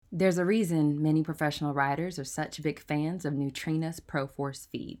There's a reason many professional riders are such big fans of Nutrina's ProForce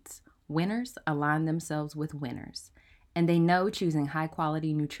feeds. Winners align themselves with winners, and they know choosing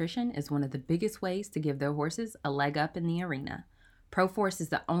high-quality nutrition is one of the biggest ways to give their horses a leg up in the arena. ProForce is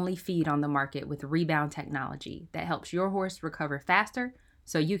the only feed on the market with rebound technology that helps your horse recover faster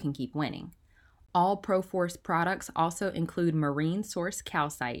so you can keep winning. All ProForce products also include marine source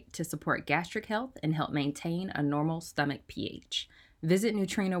calcite to support gastric health and help maintain a normal stomach pH. Visit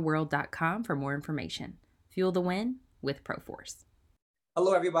neutrinaworld.com for more information. Fuel the win with ProForce.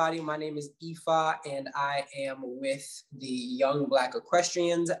 Hello, everybody. My name is Ifa, and I am with the Young Black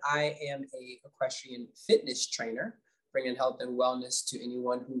Equestrians. I am a equestrian fitness trainer, bringing health and wellness to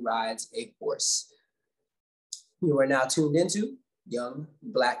anyone who rides a horse. You are now tuned into Young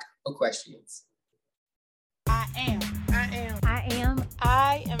Black Equestrians. I am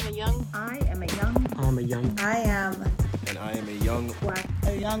a young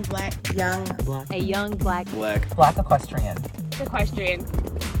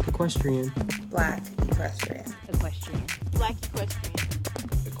black equestrian.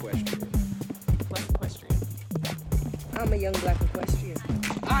 I'm a young black equestrian.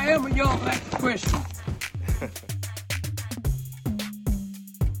 I am a young black equestrian.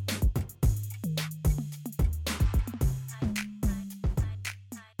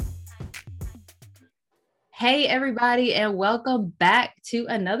 Hey, everybody, and welcome back to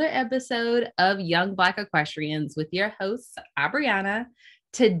another episode of Young Black Equestrians with your host, Abriana.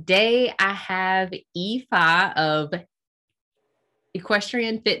 Today, I have Ifa of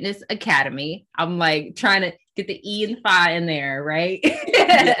Equestrian Fitness Academy. I'm like trying to get the E and Phi in there, right?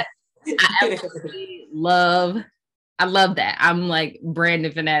 I absolutely love that. I'm like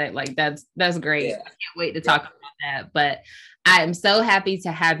Brandon fanatic. Like that's great. Yeah. I can't wait to talk about that. But I am so happy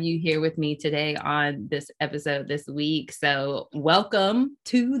to have you here with me today on this episode this week. So welcome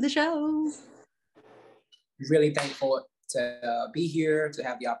to the show. Really thankful to be here, to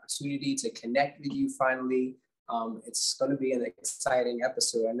have the opportunity to connect with you finally. It's going to be an exciting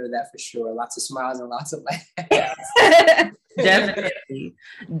episode. I know that for sure. Lots of smiles and lots of laughs.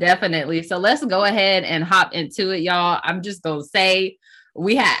 Definitely. So let's go ahead and hop into it, y'all. I'm just going to say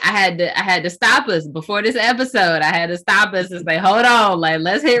I had to stop us before this episode. I had to stop us and say, hold on, like,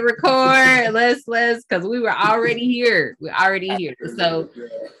 let's hit record. let's, cause we were already here. We're already here. So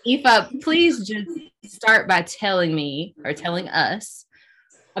Ifa, please just start by telling me or telling us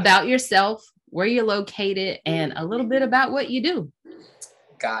about yourself, where you're located, and a little bit about what you do.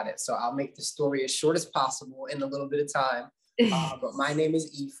 Got it. So I'll make the story as short as possible in a little bit of time. But my name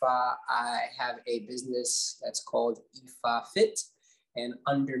is Ifa. I have a business that's called Ifa Fit. And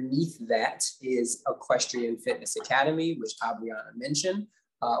underneath that is Equestrian Fitness Academy, which Abriana mentioned,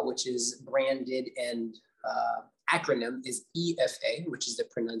 which is branded and acronym is EFA, which is the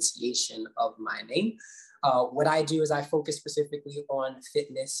pronunciation of my name. What I do is I focus specifically on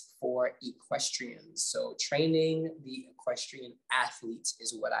fitness for equestrians. So training the equestrian athletes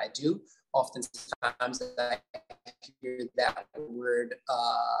is what I do. Oftentimes I hear that word,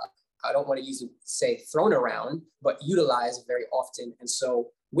 I don't want to say thrown around, but utilized very often. And so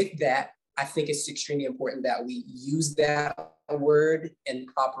with that, I think it's extremely important that we use that word in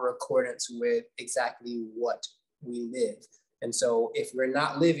proper accordance with exactly what we live. And so if we're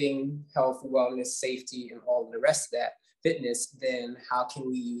not living health, wellness, safety, and all of the rest of that fitness, then how can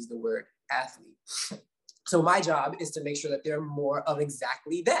we use the word athlete? So my job is to make sure that there are more of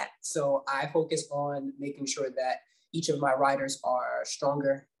exactly that. So I focus on making sure that each of my riders are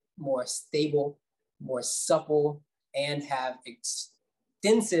stronger, more stable, more supple, and have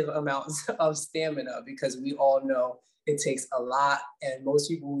extensive amounts of stamina, because we all know it takes a lot, and most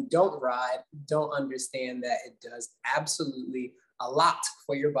people who don't ride don't understand that it does absolutely a lot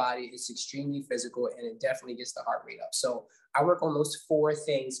for your body. It's extremely physical, and it definitely gets the heart rate up. So I work on those 4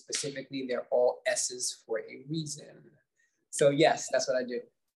 things specifically. They're all S's for a reason. So yes, that's what I do.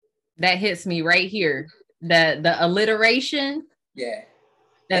 That hits me right here. The alliteration. Yeah.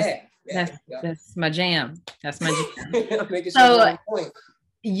 That's my jam. That's my jam. Making sure so point.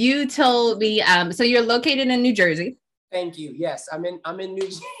 You told me, so you're located in New Jersey. Thank you. Yes, I'm in New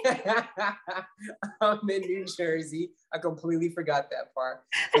I'm in New Jersey. I completely forgot that part.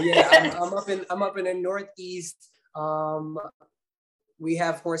 But yeah, I'm up in the Northeast. We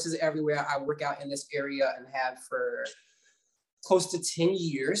have horses everywhere. I work out in this area and have for close to 10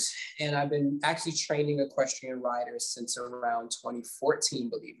 years. And I've been actually training equestrian riders since around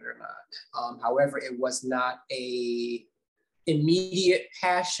 2014, believe it or not. However, it was not a immediate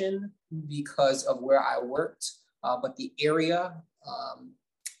passion because of where I worked, but the area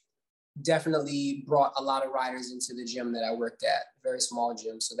definitely brought a lot of riders into the gym that I worked at, very small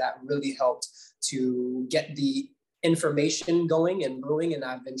gym. So that really helped to get the information going and brewing. And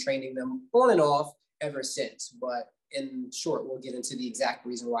I've been training them on and off ever since. But in short, we'll get into the exact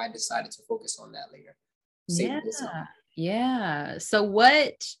reason why I decided to focus on that later. Yeah. So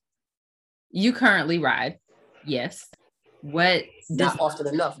what you currently ride? Yes. What? Not often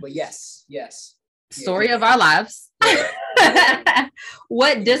enough, but yes. Story of our lives.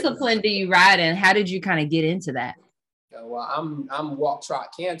 What discipline do you ride and how did you kind of get into that? Well, I'm walk,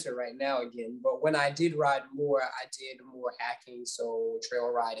 trot, canter right now again. But when I did ride more, I did more hacking, so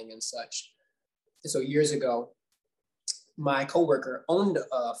trail riding and such. So years ago, my coworker owned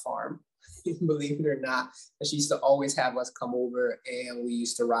a farm, believe it or not. And she used to always have us come over and we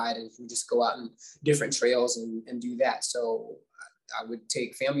used to ride and we just go out on different trails and do that. So I would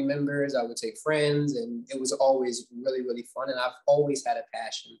take family members, I would take friends, and it was always really, really fun. And I've always had a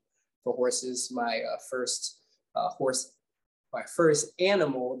passion for horses. My first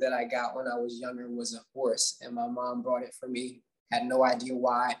animal that I got when I was younger was a horse, and my mom brought it for me. Had no idea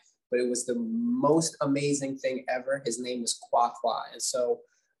why, but it was the most amazing thing ever. His name was Kwa Kwa, and so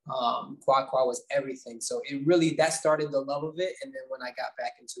Kwa Kwa was everything. So it really, that started the love of it. And then when I got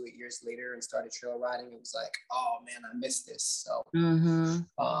back into it years later and started trail riding, it was like, oh man, I missed this. So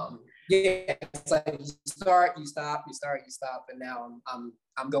yeah, it's like you start, you stop, you start, you stop, and now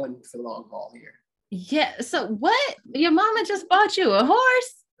I'm going for the long haul here. Yeah. So what? Your mama just bought you a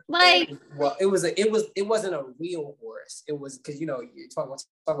horse? Like, well, it wasn't a real horse. It was because, you know, you're talking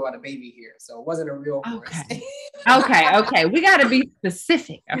about a baby here, so it wasn't a real horse. Okay. We got to be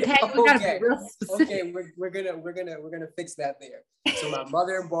specific. Okay, we got to be real specific. Okay, we're gonna fix that there. So my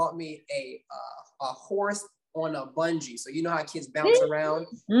mother bought me a horse on a bungee. So you know how kids bounce around.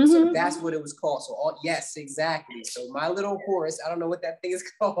 So that's what it was called. So yes, exactly. So my little horse, I don't know what that thing is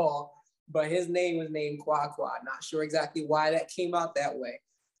called, but his name was named Kwa Kwa. Not sure exactly why that came out that way.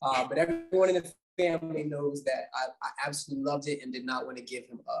 But everyone in the family knows that I absolutely loved it and did not want to give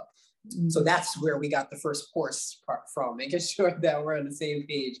him up. So that's where we got the first horse part from, making sure that we're on the same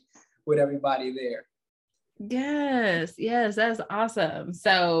page with everybody there. Yes, that's awesome.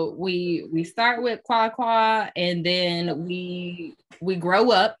 So we start with Kwa Kwa, and then we grow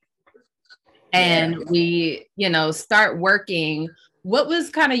up and we, you know, start working. What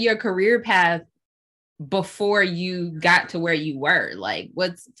was kind of your career path before you got to where you were? Like,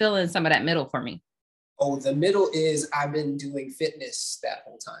 what's filling some of that middle for me? Oh, the middle is I've been doing fitness that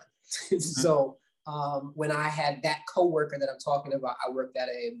whole time. So when I had that coworker that I'm talking about, I worked at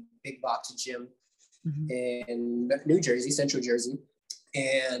a big box gym in New Jersey, Central Jersey.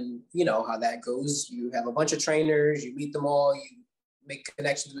 And you know how that goes. You have a bunch of trainers, you meet them all, you make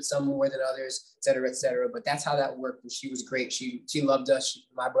connections with some more than others, et cetera, et cetera. But that's how that worked. And she was great. She loved us.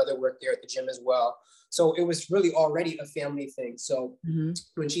 My brother worked there at the gym as well. So it was really already a family thing. So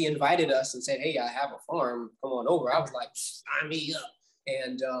when she invited us and said, hey, I have a farm, come on over, I was like, sign me up.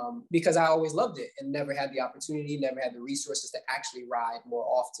 And because I always loved it and never had the opportunity, never had the resources to actually ride more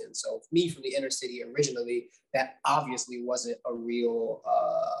often. So for me, from the inner city originally, that obviously wasn't a real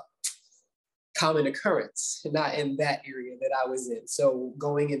common occurrence, not in that area that I was in. So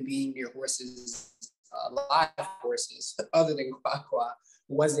going and being near horses, live horses, other than Kwa Kwa,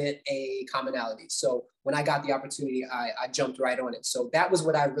 wasn't a commonality. So when I got the opportunity, I jumped right on it. So that was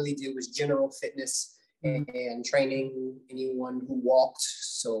what I really did, was general fitness and training anyone who walked.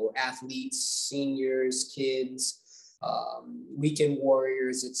 So athletes, seniors, kids, weekend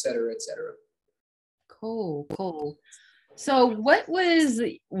warriors, et cetera, et cetera. Cool. So what was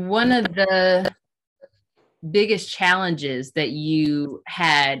one of the biggest challenges that you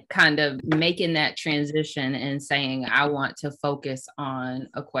had kind of making that transition and saying, I want to focus on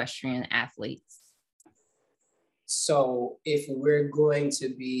equestrian athletes? So if we're going to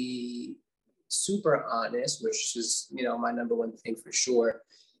be super honest, which is, you know, my number one thing for sure,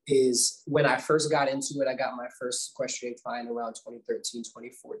 is when I first got into it, I got my first equestrian client around 2013,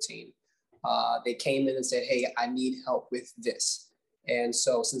 2014. They came in and said, hey, I need help with this. And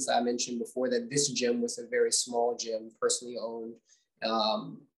so since I mentioned before that this gym was a very small gym, personally owned,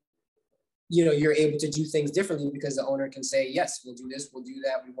 you know, you're able to do things differently because the owner can say, yes, we'll do this, we'll do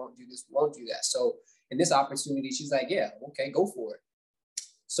that, we won't do this, we won't do that. So in this opportunity, she's like, yeah, okay, go for it.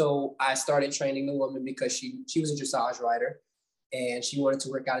 So I started training the woman because she was a dressage rider and she wanted to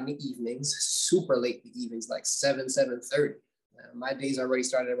work out in the evenings, super late in the evenings, like 7:30. My days already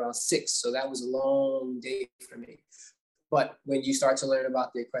started around 6. So that was a long day for me. But when you start to learn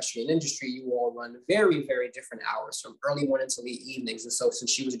about the equestrian industry, you all run very, very different hours, from early morning to late evenings. And so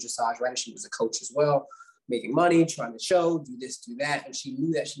since she was a dressage rider, she was a coach as well. making money, trying to show, do this, do that. And she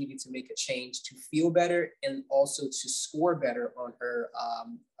knew that she needed to make a change to feel better and also to score better on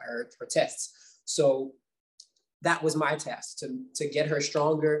her tests. So that was my task, to get her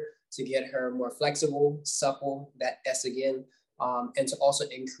stronger, to get her more flexible, supple, that S again, and to also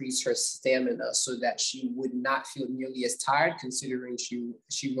increase her stamina so that she would not feel nearly as tired, considering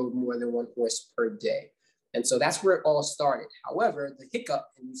she rode more than one horse per day. And so that's where it all started. However, the hiccup,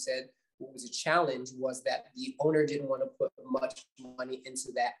 and you said what was a challenge, was that the owner didn't want to put much money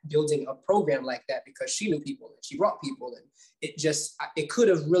into that, building a program like that, because she knew people and she brought people, and it could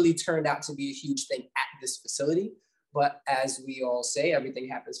have really turned out to be a huge thing at this facility. But as we all say, everything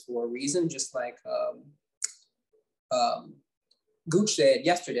happens for a reason, just like Gooch said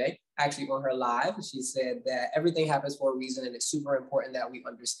yesterday, actually on her live. She said that everything happens for a reason, and it's super important that we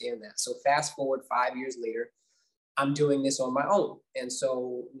understand that. So fast forward 5 years later, I'm doing this on my own. And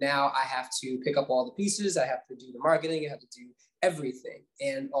so now I have to pick up all the pieces. I have to do the marketing. I have to do everything.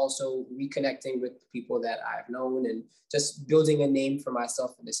 And also reconnecting with the people that I've known and just building a name for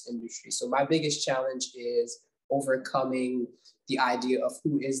myself in this industry. So my biggest challenge is overcoming the idea of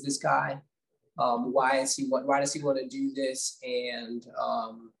who is this guy? Why does he want to do this? And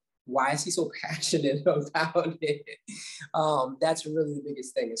why is he so passionate about it? That's really the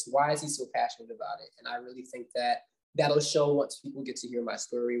biggest thing, is why is he so passionate about it? And I really think that that'll show once people get to hear my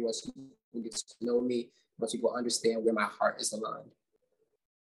story, once people get to know me, once people understand where my heart is aligned.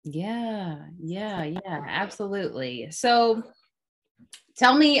 Yeah, absolutely. So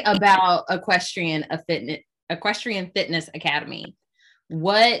tell me about Equestrian Fitness Academy.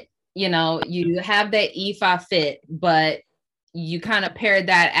 What, you have that EFA Fit, but you kind of paired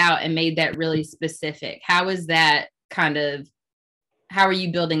that out and made that really specific. How is that how are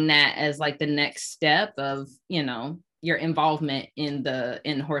you building that as like the next step of, your involvement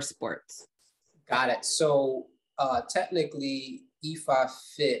in horse sports? Got it. So technically EFA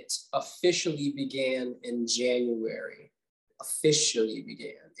Fit officially began in January.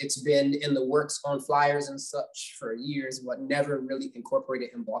 It's been in the works on flyers and such for years, but never really incorporated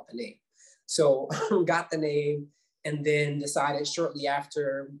and bought the name. So got the name, and then decided shortly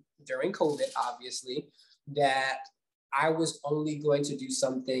after, during COVID, obviously, that I was only going to do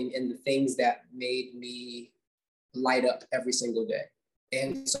something in the things that made me light up every single day.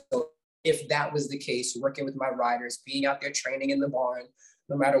 And so if that was the case, working with my riders, being out there training in the barn,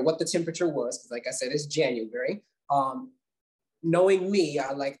 no matter what the temperature was, because like I said, it's January. Knowing me,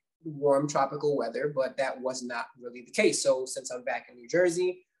 I like warm tropical weather, but that was not really the case. So since I'm back in New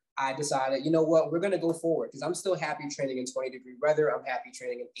Jersey, I decided, you know what, we're going to go forward, because I'm still happy training in 20-degree weather. I'm happy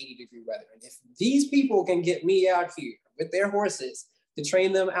training in 80-degree weather. And if these people can get me out here with their horses to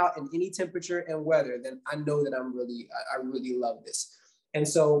train them out in any temperature and weather, then I know that I really love this. And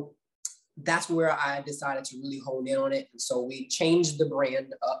so that's where I decided to really hone in on it. And so we changed the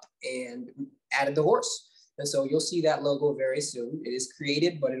brand up and added the horse. And so you'll see that logo very soon. It is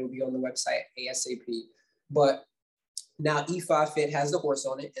created, but it'll be on the website ASAP. But now EFA Fit has the horse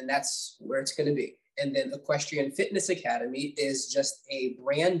on it, and that's where it's going to be. And then Equestrian Fitness Academy is just a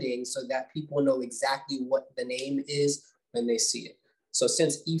branding so that people know exactly what the name is when they see it. So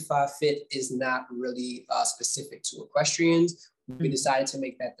since EFA Fit is not really specific to equestrians, we decided to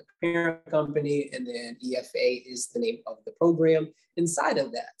make that the parent company, and then EFA is the name of the program inside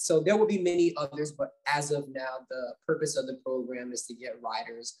of that. So there will be many others, but as of now, the purpose of the program is to get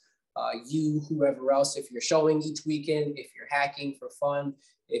riders, whoever else, if you're showing each weekend, if you're hacking for fun,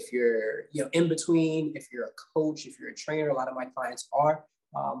 if you're in between, if you're a coach, if you're a trainer, a lot of my clients are,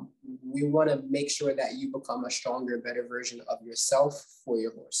 we want to make sure that you become a stronger, better version of yourself for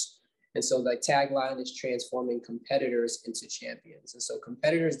your horse. And so the tagline is transforming competitors into champions. And so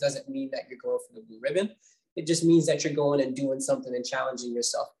competitors doesn't mean that you're going for the blue ribbon. It just means that you're going and doing something and challenging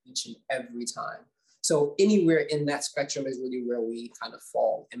yourself each and every time. So anywhere in that spectrum is really where we kind of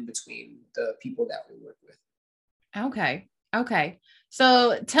fall in between the people that we work with. Okay.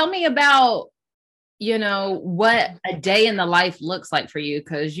 So tell me about, what a day in the life looks like for you.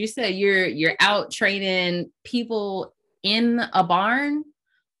 Because you said you're out training people in a barn.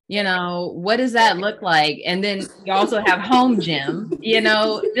 What does that look like? And then you also have home gym,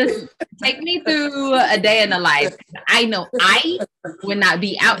 just take me through a day in the life. I know I would not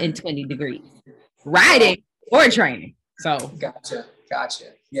be out in 20 degrees riding or training. So Gotcha.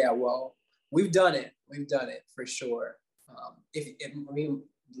 Yeah, well, we've done it for sure.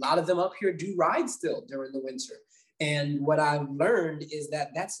 A lot of them up here do ride still during the winter. And what I've learned is that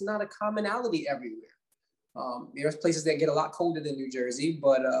that's not a commonality everywhere. There's places that get a lot colder than New Jersey,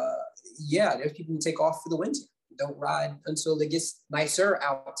 but there's people who take off for the winter, don't ride until it gets nicer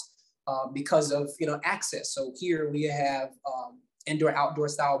out. because of, access. So here we have indoor outdoor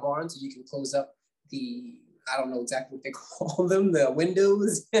style barns. So you can close up I don't know exactly what they call them, the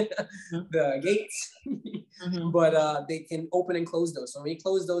windows, the gates, but they can open and close those. So when you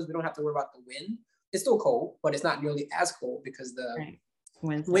close those, we don't have to worry about the wind. It's still cold, but it's not nearly as cold because the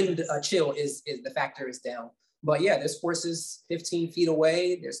wind chill is the factor is down. But yeah, there's horses 15 feet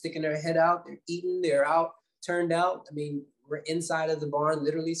away. They're sticking their head out. They're eating. They're out, turned out. I mean, we're inside of the barn,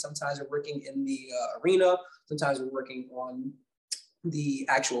 literally. Sometimes we're working in the arena. Sometimes we're working on the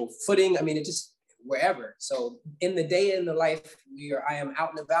actual footing. I mean, it just wherever. So in the day in the life, I am out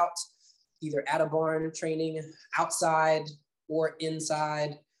and about, either at a barn training, outside or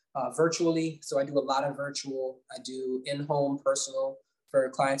inside, virtually. So I do a lot of virtual. I do in-home personal for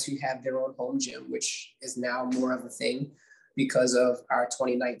clients who have their own home gym, which is now more of a thing because of our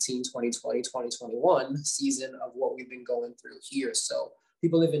 2019, 2020, 2021 season of what we've been going through here. So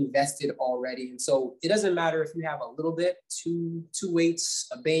people have invested already. And so it doesn't matter if you have a little bit, two weights,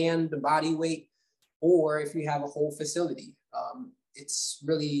 a band, a body weight, or if you have a whole facility. It's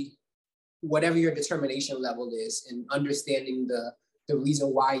really whatever your determination level is and understanding the reason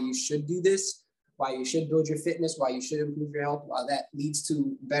why you should do this, why you should build your fitness, why you should improve your health, why that leads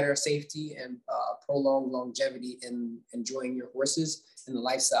to better safety and prolonged longevity in enjoying your horses and the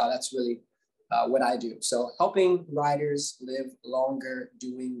lifestyle. That's really what I do. So helping riders live longer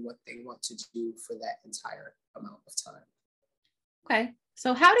doing what they want to do for that entire amount of time. Okay.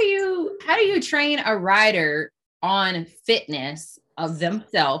 So how do you train a rider on fitness of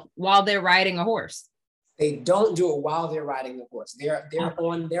themselves while they're riding a horse? They don't do it while they're riding the horse. They're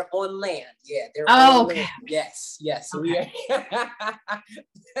on land. Yeah, they're on land. Yes. Okay.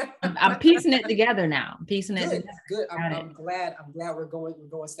 I'm piecing it together now. Good. I'm glad we're going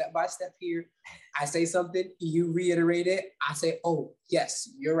step by step here. I say something, you reiterate it. I say, oh yes,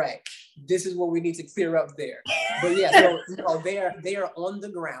 you're right. This is what we need to clear up there. But yeah, so they are on the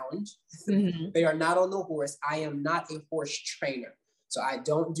ground. They are not on the horse. I am not a horse trainer. So I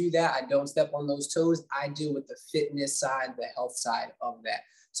don't do that. I don't step on those toes. I deal with the fitness side, the health side of that.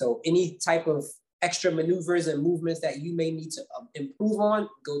 So any type of extra maneuvers and movements that you may need to improve on,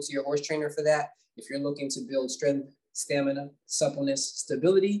 go to your horse trainer for that. If you're looking to build strength, stamina, suppleness,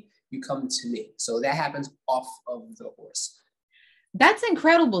 stability, you come to me. So that happens off of the horse. That's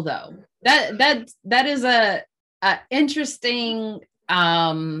incredible though. That is a interesting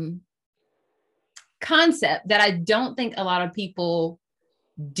concept that I don't think a lot of people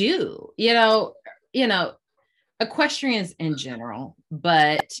do, equestrians in general,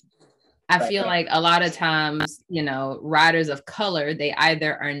 but I feel like a lot of times, riders of color, they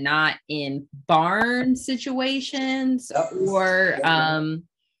either are not in barn situations or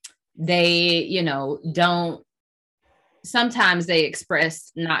they, don't, sometimes they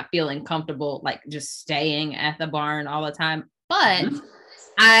express not feeling comfortable, like just staying at the barn all the time. But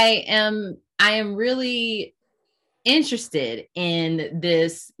I am really interested in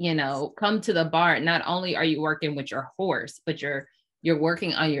this, come to the barn. Not only are you working with your horse, but you're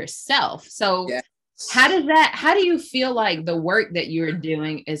working on yourself. So how do you feel like the work that you're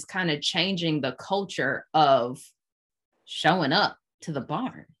doing is kind of changing the culture of showing up to the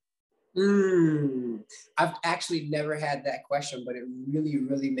barn? I've actually never had that question, but it really,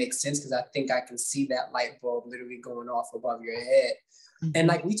 really makes sense because I think I can see that light bulb literally going off above your head. And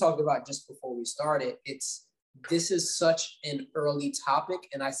like we talked about just before we started, this is such an early topic.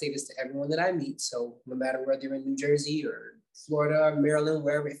 And I say this to everyone that I meet. So no matter whether you're in New Jersey or Florida or Maryland,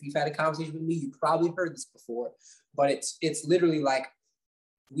 wherever, if you've had a conversation with me, you probably heard this before, but it's literally like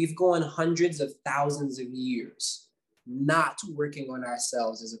we've gone hundreds of thousands of years not working on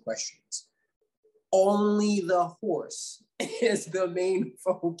ourselves as equestrians. Only the horse is the main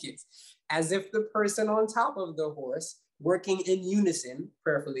focus, as if the person on top of the horse working in unison,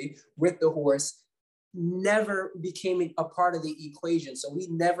 prayerfully, with the horse never became a part of the equation. So we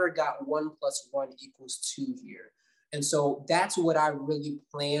never got 1 + 1 = 2 here. And so that's what I really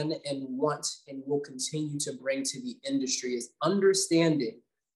plan and want and will continue to bring to the industry is understanding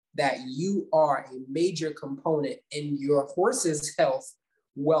that you are a major component in your horse's health,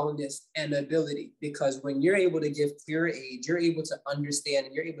 wellness, and ability. Because when you're able to give clear aid, you're able to understand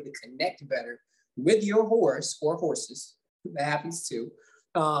and you're able to connect better with your horse or horses, that happens too.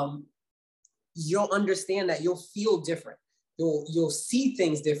 You'll understand that you'll feel different. You'll see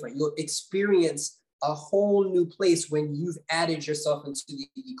things different. You'll experience a whole new place when you've added yourself into the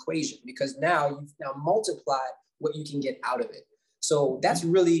equation, because now you've multiplied what you can get out of it. So that's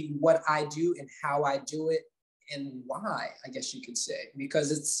really what I do and how I do it and why, I guess you could say,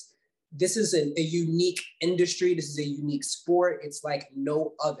 because this is a unique industry. This is a unique sport. It's like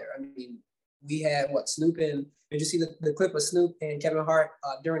no other. I mean, we had Snoop and did you see the clip of Snoop and Kevin Hart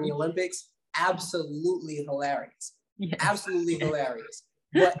during the Olympics? Absolutely hilarious. Yes. Absolutely hilarious.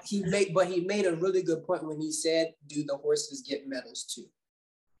 But he made a really good point when he said, do the horses get medals too?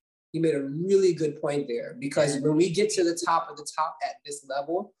 He made a really good point there, because when we get to the top of the top at this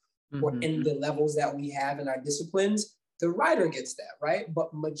level, or in the levels that we have in our disciplines, the rider gets that, right?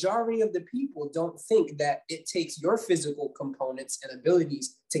 But majority of the people don't think that it takes your physical components and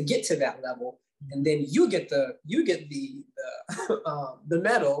abilities to get to that level, and then you get the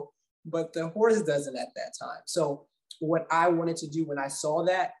medal, but the horse doesn't at that time. So what I wanted to do when I saw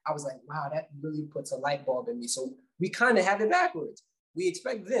that, I was like, wow, that really puts a light bulb in me. So we kind of have it backwards. We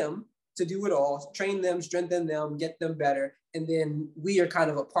expect them to do it all, train them, strengthen them, get them better. And then we are kind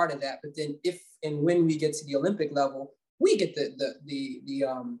of a part of that. But then if and when we get to the Olympic level, we get the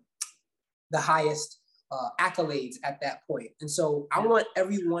highest accolades at that point. And so I want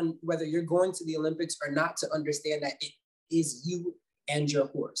everyone, whether you're going to the Olympics or not, to understand that it is you and your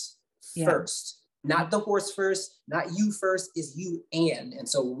horse first. Not the horse first, not you first, is you and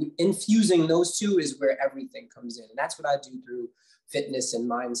so infusing those two is where everything comes in. And that's what I do through fitness and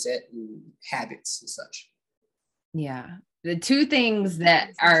mindset and habits and such. Yeah. The two things that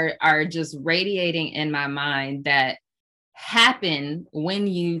are just radiating in my mind that happen when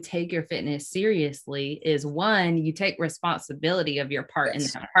you take your fitness seriously is, one, you take responsibility of your part in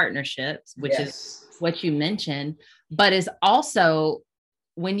the partnerships, which is what you mentioned, but is also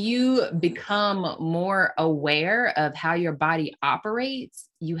when you become more aware of how your body operates,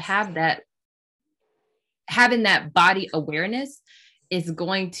 you have that, having that body awareness is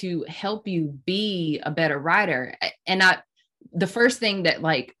going to help you be a better rider. And the first thing that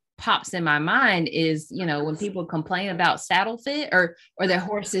like pops in my mind is, you know, when people complain about saddle fit or their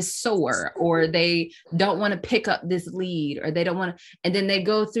horse is sore, or they don't want to pick up this lead, or they don't want to, and then they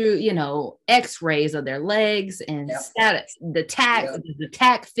go through, you know, x-rays of their legs and status, the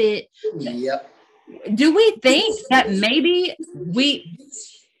tack fit. Do we think that maybe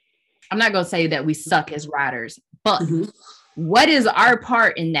I'm not going to say that we suck as riders, but what is our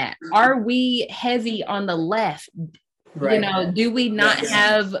part in that? Are we heavy on the left? Right. You know, do we not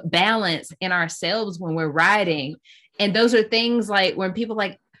have balance in ourselves when we're riding? And those are things like when people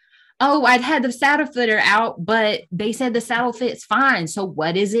like, oh, I'd had the saddle fitter out, but they said the saddle fit's fine. So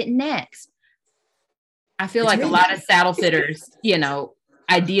what is it next? I feel like a lot of saddle fitters, you know,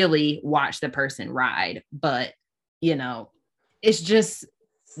 ideally watch the person ride, but, you know, it's just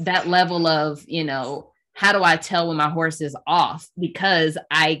that level of, you know, how do I tell when my horse is off? Because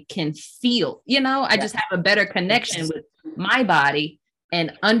I can feel, you know, I just have a better connection with my body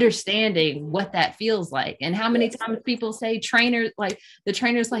and understanding what that feels like. And how many times people say trainers, like the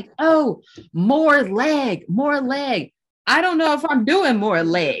trainer's like, oh, more leg. I don't know if I'm doing more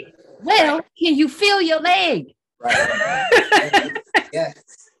leg. Well, can you feel your leg? Right.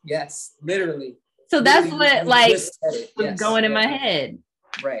 Yes, literally. So that's what like was going in my head.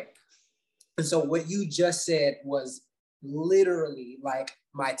 Right. And so what you just said was literally like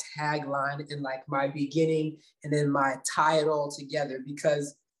my tagline and like my beginning, and then my tie it all together,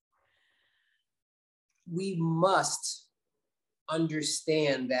 because we must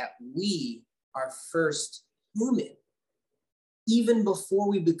understand that we are first human, even before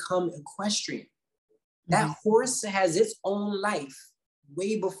we become equestrian. That horse has its own life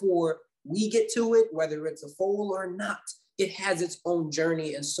way before we get to it, whether it's a foal or not. It has its own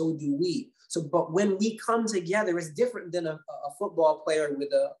journey, and so do we. So, but when we come together, it's different than a football player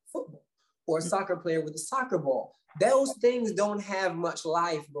with a football, or a soccer player with a soccer ball. Those things don't have much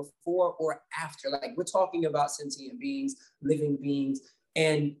life before or after. Like, we're talking about sentient beings, living beings,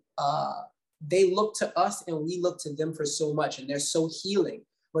 and they look to us and we look to them for so much, and they're so healing.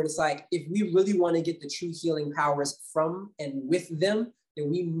 But it's like, if we really want to get the true healing powers from and with them, then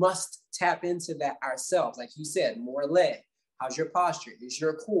we must tap into that ourselves. Like you said, more leg. How's your posture? Is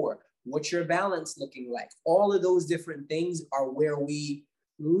your core? What's your balance looking like? All of those different things are where we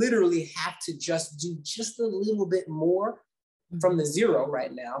literally have to just do just a little bit more from the zero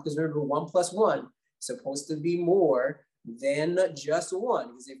right now. Because remember, 1 + 1 is supposed to be more than just 1.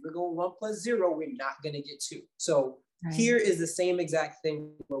 Because if we're going 1 + 0, we're not going to get 2. So here is the same exact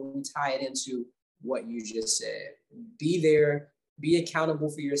thing where we tie it into what you just said. Be there, be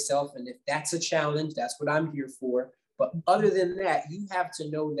accountable for yourself. And if that's a challenge, that's what I'm here for. But other than that, you have to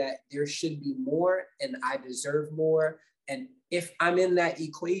know that there should be more, and I deserve more. And if I'm in that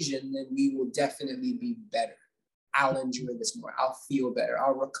equation, then we will definitely be better. I'll enjoy this more. I'll feel better.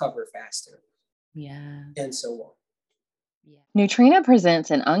 I'll recover faster. Yeah. And so on. Nutrena presents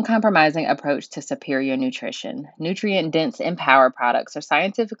an uncompromising approach to superior nutrition. Nutrient-dense Empower products are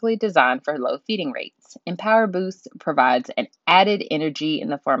scientifically designed for low feeding rates. Empower Boost provides an added energy in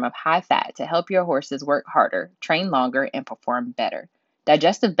the form of high fat to help your horses work harder, train longer, and perform better.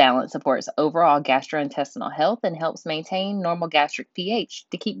 Digestive balance supports overall gastrointestinal health and helps maintain normal gastric pH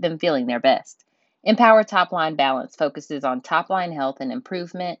to keep them feeling their best. Empower Top Line Balance focuses on top line health and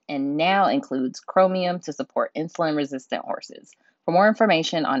improvement and now includes chromium to support insulin resistant horses. For more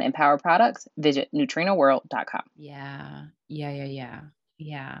information on Empower products, visit NutrinaWorld.com. Yeah.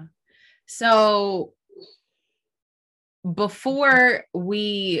 So before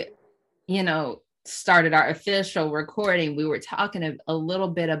we, started our official recording, we were talking a little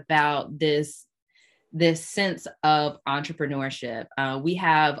bit about this sense of entrepreneurship. We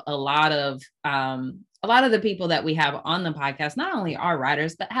have a lot of the people that we have on the podcast, not only are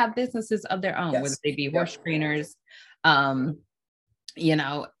riders, but have businesses of their own, whether they be horse trainers,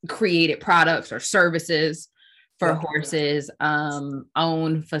 created products or services for horses,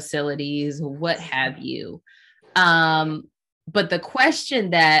 own facilities, what have you. But the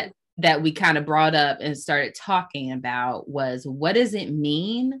question that we kind of brought up and started talking about was, what does it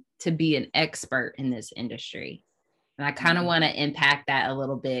mean to be an expert in this industry? And I kind of want to impact that a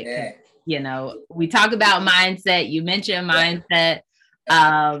little bit. We talk about mindset. You mentioned mindset.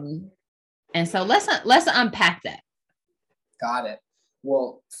 And so let's unpack that. Got it.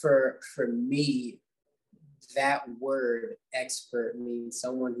 Well, for me, that word expert means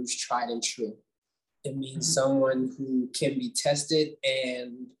someone who's tried and true. It means someone who can be tested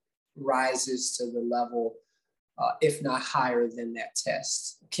and rises to the level, if not higher than that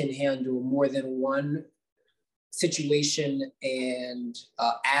test, can handle more than one situation and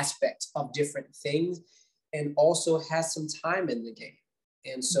aspect of different things, and also has some time in the game.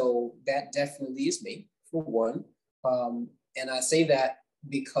 And so that definitely is me, for one. And I say that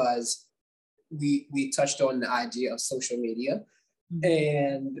because we touched on the idea of social media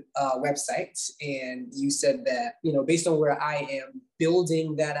and websites. And you said that, based on where I am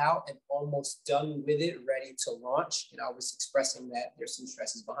building that out and almost done with it, ready to launch, I was expressing that there's some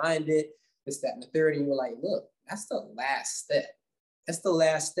stresses behind it, this, that, and the third. And you're like, look, that's the last step. That's the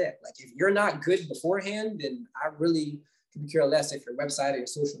last step. Like, if you're not good beforehand, then I really could care less if your website or your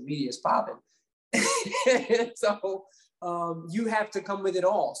social media is popping. So you have to come with it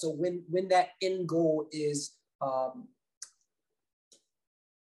all. So when that end goal is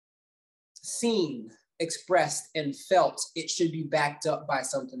seen, expressed, and felt, it should be backed up by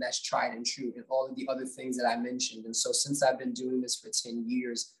something that's tried and true, and all of the other things that I mentioned. And so since I've been doing this for 10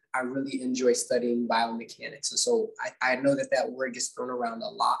 years, I really enjoy studying biomechanics. And so I know that word gets thrown around a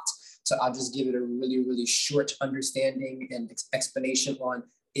lot. So I'll just give it a really, really short understanding and explanation on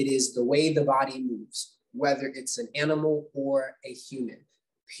it is the way the body moves, whether it's an animal or a human,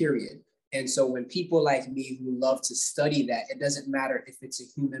 period. And so when people like me who love to study that, it doesn't matter if it's a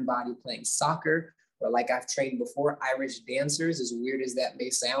human body playing soccer, or like I've trained before, Irish dancers, as weird as that may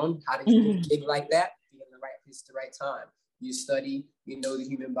sound. How do you get a gig like that? Be in the right place at the right time. You study, you know the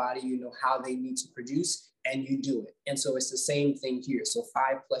human body, you know how they need to produce, and you do it. And so it's the same thing here. So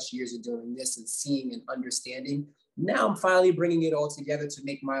 5+ years of doing this and seeing and understanding. Now I'm finally bringing it all together to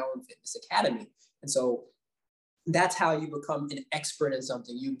make my own fitness academy. And so that's how you become an expert in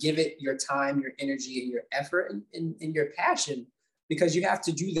something. You give it your time, your energy, and your effort, and your passion, because you have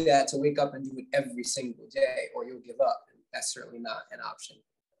to do that to wake up and do it every single day, or you'll give up. And that's certainly not an option.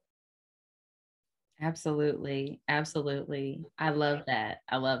 Absolutely. I love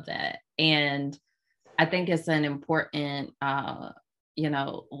that. And I think it's an important,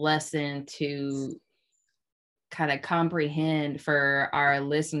 lesson to kind of comprehend for our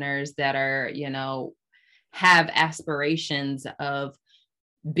listeners that are, have aspirations of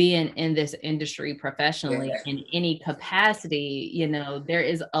being in this industry professionally in any capacity. There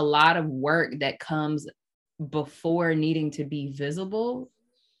is a lot of work that comes before needing to be visible,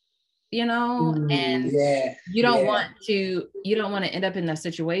 and you don't want to end up in a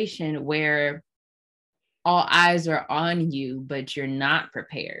situation where all eyes are on you, but you're not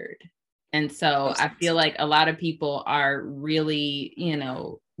prepared. And so I feel like a lot of people are really,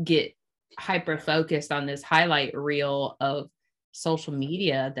 get hyper focused on this highlight reel of social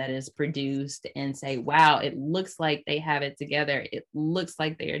media that is produced and say, wow, it looks like they have it together. It looks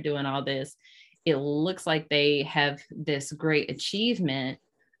like they are doing all this. It looks like they have this great achievement.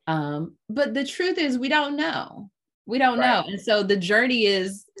 But the truth is we don't know. Know. And so the journey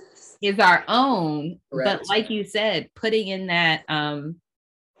is our own. Correct. But like you said, putting in that,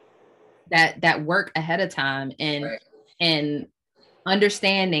 that work ahead of time and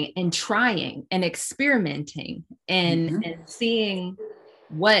understanding and trying and experimenting and seeing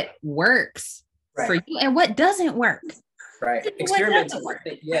what works for you and what doesn't work. Right. Experimenting.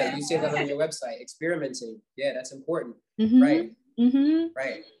 Yeah, you say that on your website. Experimenting. Yeah, that's important. Right.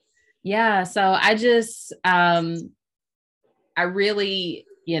 Right. Yeah. So I just I really,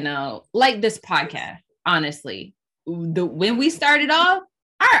 like this podcast, honestly. When we started off,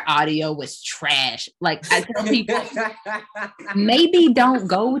 our audio was trash. Like I tell people, maybe don't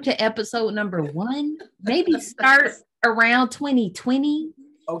go to episode number 1. Maybe start around 2020.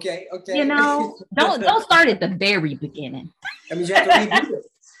 Okay. Don't start at the very beginning. I mean, you have to redo it.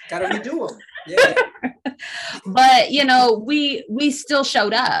 Gotta redo them. Yeah. But we still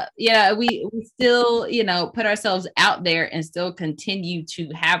showed up. Yeah, we still put ourselves out there and still continue to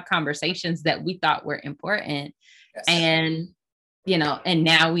have conversations that we thought were important. Yes. And and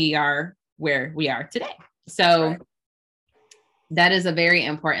now we are where we are today. So that is a very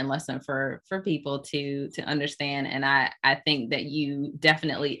important lesson for people to understand. And I think that you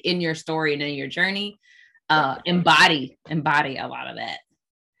definitely, in your story and in your journey, embody a lot of that.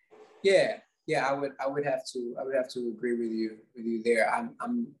 Yeah, I would have to agree with you there.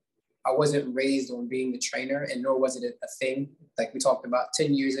 I wasn't raised on being the trainer, and nor was it a thing like we talked about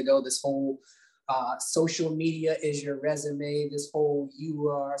 10 years ago. This whole social media is your resume. This whole you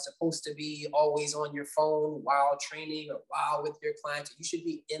are supposed to be always on your phone while training or while with your clients. You should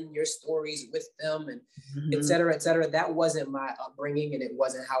be in your stories with them, and et cetera, et cetera. That wasn't my upbringing, and it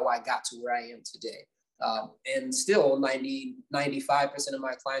wasn't how I got to where I am today. And still 95% of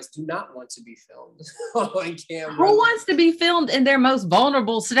my clients do not want to be filmed on camera. Who wants to be filmed in their most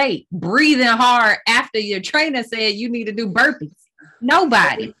vulnerable state, breathing hard after your trainer said you need to do burpees?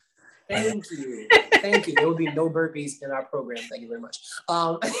 Nobody. Thank you. There will be no burpees in our program. Thank you very much.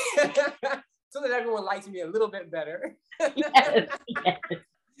 So that everyone likes me a little bit better. Yes.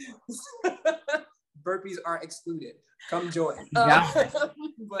 Burpees are excluded. Come join.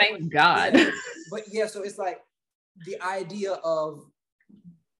 Thank God. Yeah, so it's like the idea of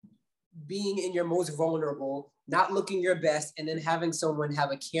being in your most vulnerable, not looking your best, and then having someone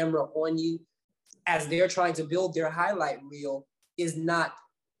have a camera on you as they're trying to build their highlight reel is not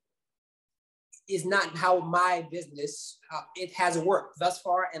how my business, it has worked thus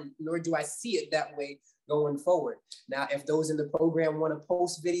far, and nor do I see it that way going forward. Now, if those in the program want to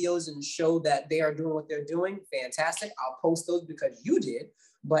post videos and show that they are doing what they're doing, fantastic. I'll post those because you did.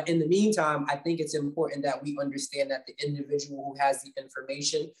 But in the meantime, I think it's important that we understand that the individual who has the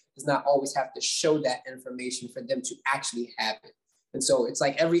information does not always have to show that information for them to actually have it. And so it's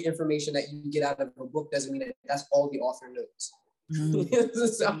like every information that you get out of a book doesn't mean that that's all the author knows.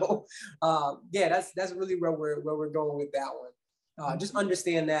 So that's really where we're going with that one. Just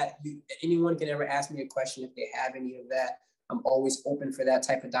understand that anyone can ever ask me a question if they have any of that. I'm always open for that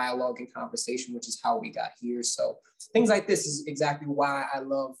type of dialogue and conversation, which is how we got here. So things like this is exactly why I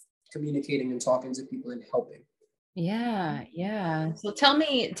love communicating and talking to people and helping. Yeah. So tell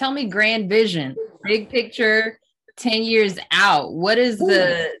me grand vision, big picture, 10 years out. What is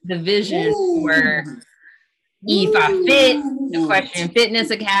the vision for IFA Fit, the Equestrian Fitness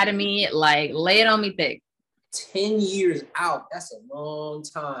Academy? Like, lay it on me thick. 10 years out. That's a long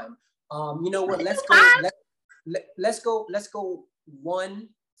time. You know what? Let's go 1,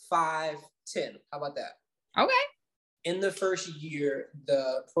 5, 10. How about that? Okay. In the first year,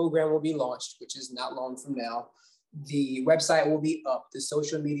 the program will be launched, which is not long from now. The website will be up. The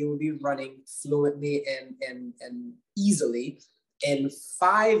social media will be running fluently and easily. In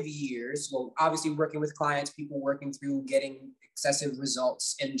 5 years, well, obviously working with clients, people working through getting excessive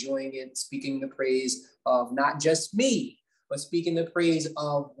results, enjoying it, speaking the praise of not just me, but speaking the praise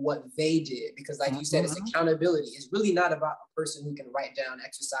of what they did. Because like you said, it's accountability. It's really not about a person who can write down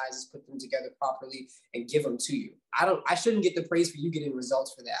exercises, put them together properly, and give them to you. I shouldn't get the praise for you getting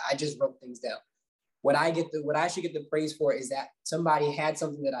results for that. I just wrote things down. What I should get the praise for is that somebody had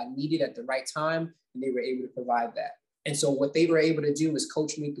something that I needed at the right time, and they were able to provide that. And so what they were able to do was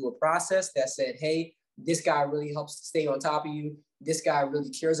coach me through a process that said, hey, this guy really helps stay on top of you. This guy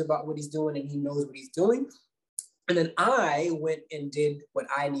really cares about what he's doing, and he knows what he's doing. And then I went and did what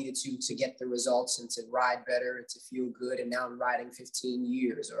I needed to get the results and to ride better and to feel good. And now I'm riding 15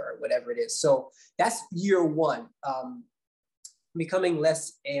 years or whatever it is. So that's year one, becoming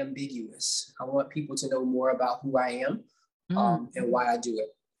less ambiguous. I want people to know more about who I am and why I do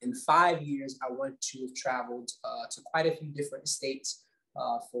it. In 5 years, I want to have traveled to quite a few different states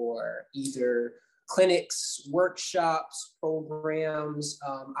for either clinics, workshops, programs.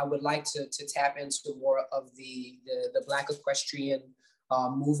 I would like to tap into more of the Black equestrian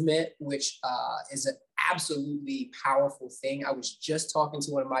movement, which is an absolutely powerful thing. I was just talking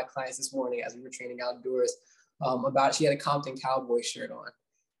to one of my clients this morning as we were training outdoors about, she had a Compton Cowboy shirt on,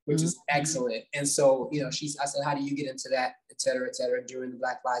 which is excellent. And so, you know, I said, how do you get into that, et cetera, during the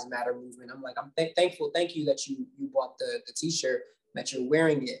Black Lives Matter movement? I'm like, I'm thankful. Thank you that you bought the t-shirt, that you're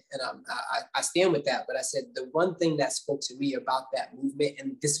wearing it. And I stand with that. But I said, the one thing that spoke to me about that movement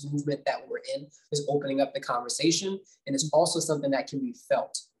and this movement that we're in is opening up the conversation. And it's also something that can be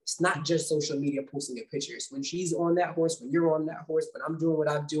felt. It's not just social media posting the pictures. When she's on that horse, when you're on that horse, when I'm doing what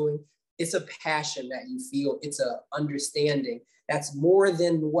I'm doing, it's a passion that you feel. It's a understanding that's more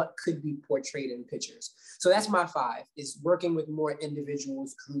than what could be portrayed in pictures. So that's my 5, is working with more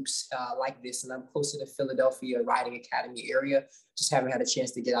individuals, groups like this. And I'm close to the Philadelphia Riding Academy area. Just haven't had a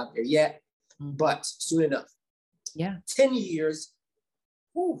chance to get out there yet, but soon enough. Yeah. 10 years.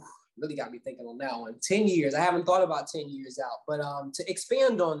 Whew, really got me thinking on that one. 10 years. I haven't thought about 10 years out, but to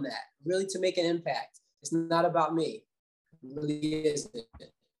expand on that, really to make an impact. It's not about me. It really isn't.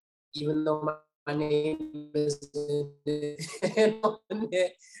 Even though my name is in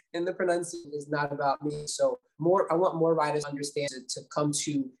it, and the pronunciation is not about me. So I want more riders to come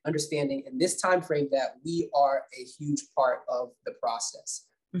to understanding in this time frame that we are a huge part of the process.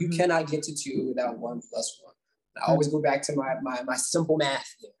 You cannot get to 2 without 1 + 1. I always go back to my simple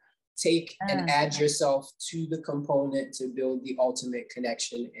math here. Take and add yourself to the component to build the ultimate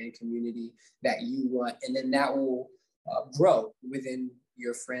connection and community that you want. And then that will grow within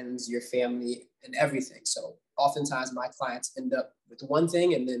your friends, your family, and everything. So oftentimes my clients end up with one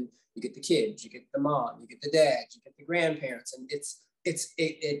thing, and then you get the kids, you get the mom, you get the dad, you get the grandparents, and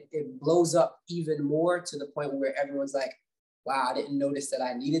it blows up even more to the point where everyone's like, wow, I didn't notice that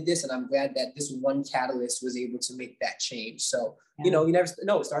I needed this. And I'm glad that this one catalyst was able to make that change. So, you know, you never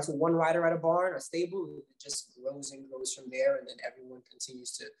know. It starts with one rider at a barn or stable. It just grows and grows from there. And then everyone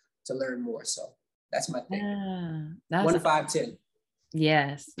continues to learn more. So that's my thing. Yeah, 1, 5, 10.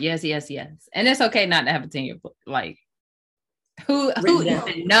 Yes. And it's okay not to have a 10-year, like who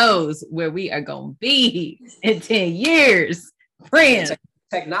even knows where we are going to be in 10 years, friends.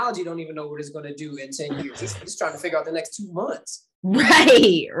 Technology don't even know what it's going to do in 10 years. It's trying to figure out the next 2 months.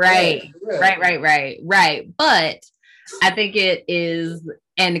 Right. But I think it is,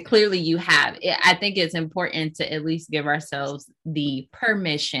 and clearly you have it. I think it's important to at least give ourselves the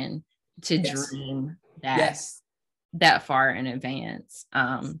permission to dream that far in advance,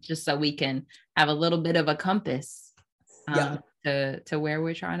 just so we can have a little bit of a compass to where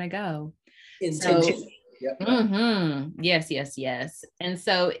we're trying to go. Intention. Yes. And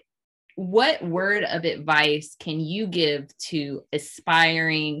so what word of advice can you give to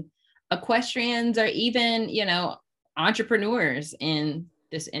aspiring equestrians or even, you know, entrepreneurs in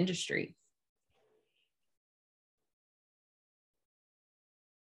this industry?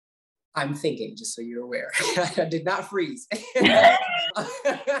 I'm thinking, just so you're aware. I did not freeze. Did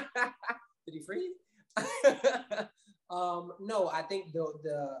he freeze? No, I think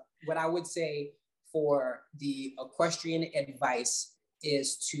what I would say for the equestrian advice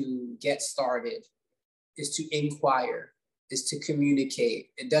is to get started, is to inquire, is to communicate.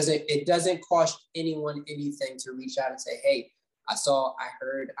 It doesn't cost anyone anything to reach out and say, hey, I saw, I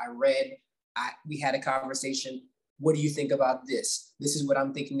heard, I read, we had a conversation. What do you think about this? This is what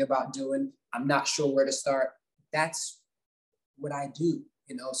I'm thinking about doing. I'm not sure where to start. That's what I do,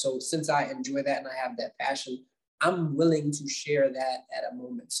 you know? So since I enjoy that and I have that passion, I'm willing to share that at a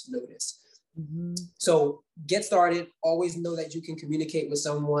moment's notice. So get started. Always know that you can communicate with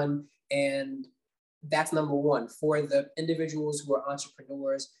someone. And that's number 1. For the individuals who are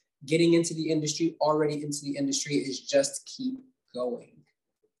entrepreneurs, getting into the industry, already into the industry, is just keep going.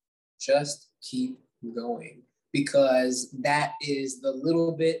 Just keep going. Because that is the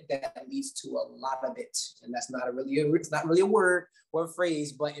little bit that leads to a lot of it. And that's not it's not really a word or a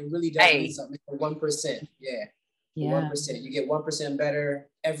phrase, but it really does mean something. 1%. Yeah. 1%. You get 1% better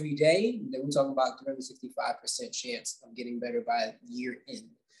every day. Then we're talking about 365% chance of getting better by year end.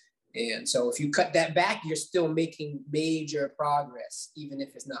 And so if you cut that back, you're still making major progress, even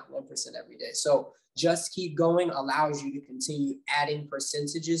if it's not 1% every day. So just keep going allows you to continue adding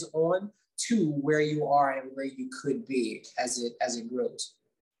percentages on to where you are and where you could be as it grows.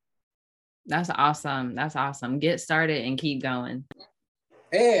 That's awesome. Get started and keep going.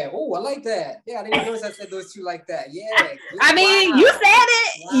 Yeah. Oh, I like that. Yeah, I didn't notice I said those 2 like that. Yeah. I mean, you said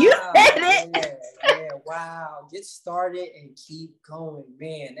it. Wow. You said it. Yeah. Wow. Get started and keep going,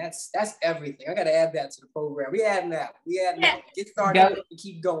 man. That's everything. I got to add that to the program. We adding that. Get started and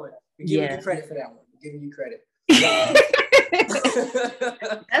keep going. We're giving you credit for that one. We're giving you credit.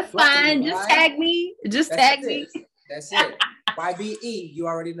 That's fine. Just tag me. Tag me. That's it. YBE, you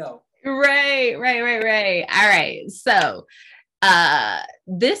already know. Right. All right. So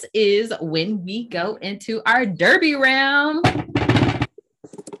this is when we go into our derby round.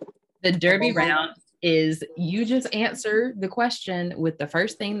 The derby round is you just answer the question with the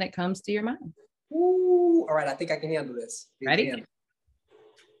first thing that comes to your mind. Ooh, all right, I think I can handle this. Ready?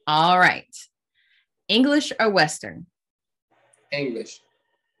 All right. English or Western? English.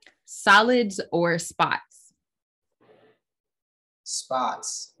 Solids or spots?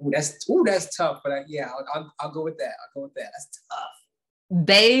 Spots. That's tough, but I'll go with that. That's tough.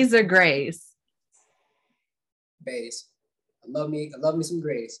 Bays or grays? Bays. I love me some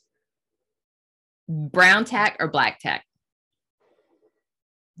grays. Brown tack or black tack?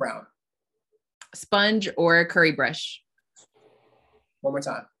 Brown. Sponge or curry brush? One more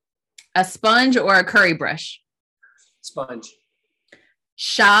time. A sponge or a curry brush? Sponge.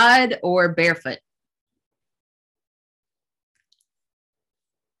 Shod or barefoot?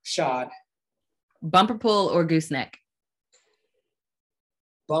 Shod. Bumper pull or gooseneck?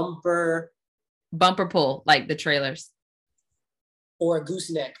 Bumper pull, like the trailers. Or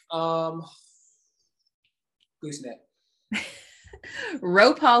gooseneck. Gooseneck.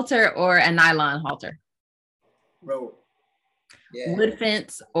 Rope halter or a nylon halter? Rope. Yeah. Wood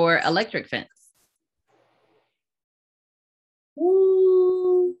fence or electric fence?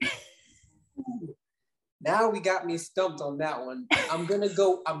 Woo. Now we got me stumped on that one. I'm gonna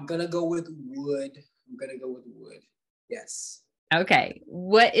go with wood. Yes. Okay.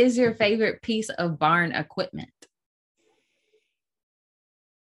 What is your favorite piece of barn equipment?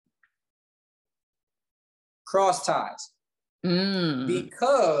 Cross ties.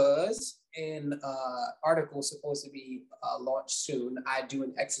 Because an article supposed to be launched soon, I do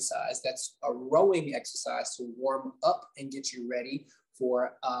an exercise that's a rowing exercise to warm up and get you ready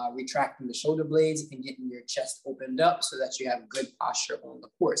for retracting the shoulder blades and getting your chest opened up so that you have good posture on the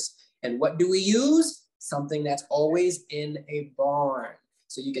horse. And what do we use? Something that's always in a barn.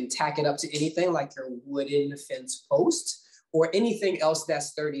 So you can tack it up to anything like your wooden fence post or anything else that's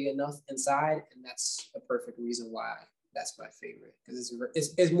sturdy enough inside. And that's a perfect reason why that's my favorite, because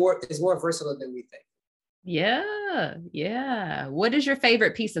it's more versatile than we think. Yeah. What is your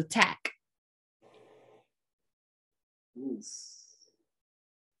favorite piece of tack? Oof.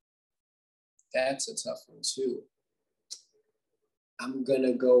 That's a tough one too. I'm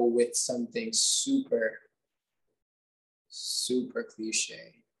gonna go with something super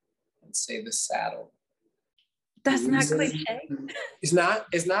cliche and say the saddle. That's not cliche. It's not?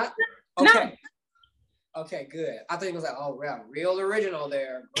 Okay. No. Okay, good. I think it was like, oh, wow, real original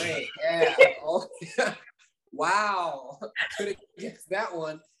there. Great. Yeah. Oh, yeah. Wow. Could have guessed that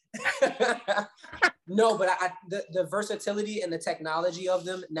one. No, but the versatility and the technology of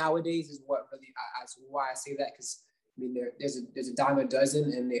them nowadays is what really, that's why I say that, because I mean, there's a dime a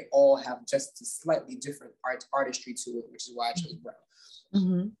dozen, and they all have just a slightly different artistry to it, which is why I chose brown.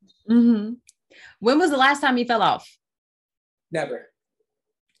 Mm-hmm. When was the last time you fell off? Never.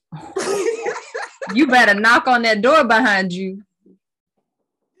 You better knock on that door behind you.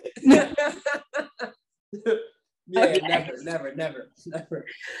 Yeah, okay. Never. Yeah.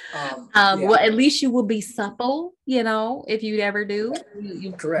 Well, at least you will be supple, if you ever do.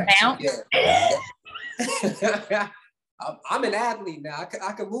 You correct. Bounce. Yeah. I'm an athlete now. I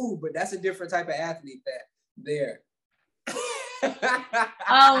can move, but that's a different type of athlete there.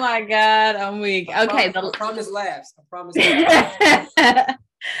 Oh my God, I'm weak. Okay. I promise laughs.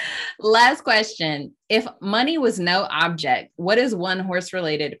 Last question. If money was no object, what is one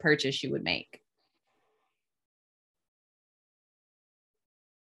horse-related purchase you would make?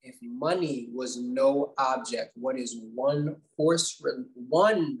 If money was no object, what is one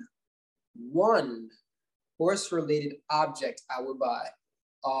horse-related object I would buy?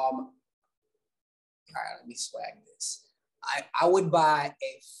 All right, let me swag this. I would buy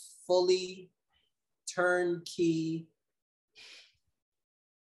a fully turnkey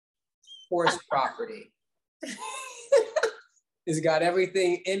horse property. It's got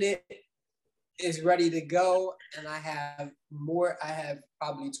everything in it. It's ready to go, and I have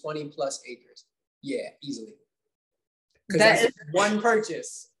probably 20 plus acres. Yeah, easily. Because that's one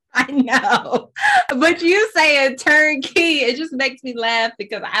purchase. I know, but you say a turnkey, it just makes me laugh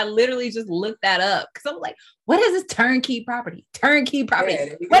because I literally just looked that up because I'm like, what is this turnkey property? Turnkey property.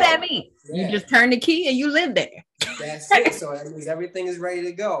 Yeah, what that mean? Yeah. You just turn the key and you live there. That's it. So that means everything is ready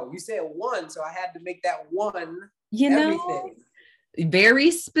to go. You said one, so I had to make that one. Everything.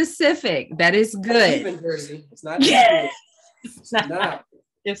 Very specific. That is good. Even Jersey. It's not. Yeah. It's not.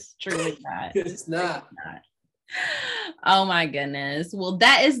 It's truly not. It's not. Oh my goodness. Well,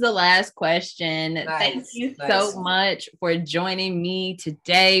 that is the last question. Thank you so much for joining me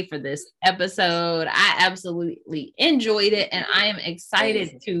today for this episode. I absolutely enjoyed it, and I am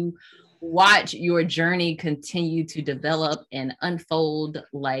excited to watch your journey continue to develop and unfold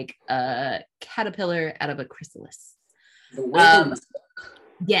like a caterpillar out of a chrysalis.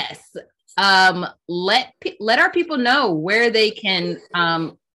 Yes. Let our people know where they can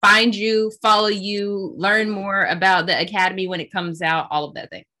find you, follow you, learn more about the Academy when it comes out, all of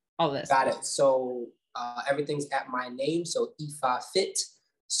that thing. All of that Got it. So everything's at my name. So Ifa Fit.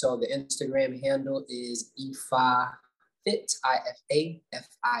 So the Instagram handle is Ifa Fit, IFAFIT.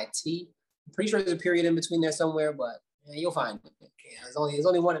 I'm pretty sure there's a period in between there somewhere, but you'll find it. Yeah, there's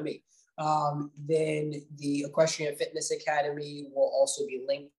only one of me. Then the Equestrian Fitness Academy will also be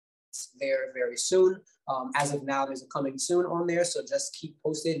linked there very soon. As of now, there's a coming soon on there. So just keep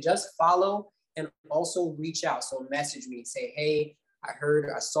posted, just follow, and also reach out. So message me, say, hey, I heard,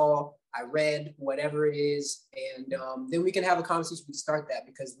 I saw, I read, whatever it is. And then we can have a conversation. We can start that,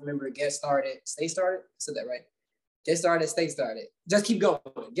 because remember, get started, stay started. I said that right. Get started, stay started. Just keep going.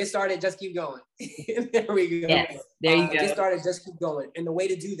 Get started, just keep going. There we go. Yes, there you go. Get started, just keep going. And the way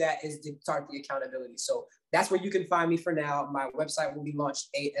to do that is to start the accountability. So that's where you can find me for now. My website will be launched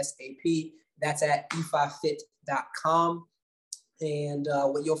ASAP. That's at ifafit.com. And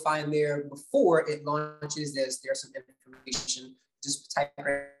what you'll find there before it launches, there's some information. Just type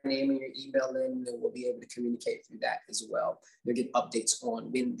your name and your email in, and we'll be able to communicate through that as well. You'll get updates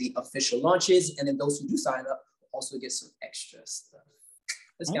on when the official launches. And then those who do sign up also get some extra stuff.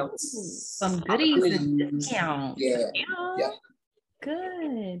 Some goodies and discounts. Yeah.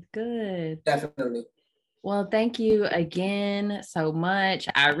 Good. Definitely. Well, thank you again so much.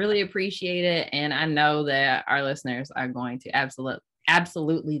 I really appreciate it. And I know that our listeners are going to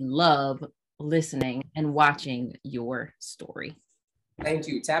absolutely love listening and watching your story. Thank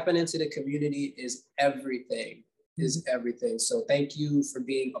you. Tapping into the community is everything. So thank you for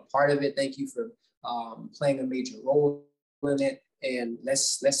being a part of it. Thank you for playing a major role in it. And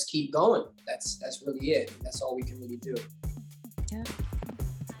let's keep going. That's really it. That's all we can really do. Yeah.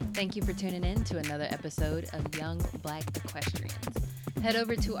 Thank you for tuning in to another episode of Young Black Equestrians. Head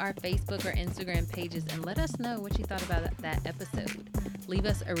over to our Facebook or Instagram pages and let us know what you thought about that episode. Leave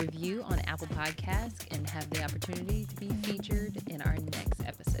us a review on Apple Podcasts and have the opportunity to be featured in our next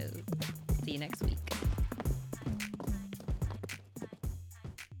episode. See you next week.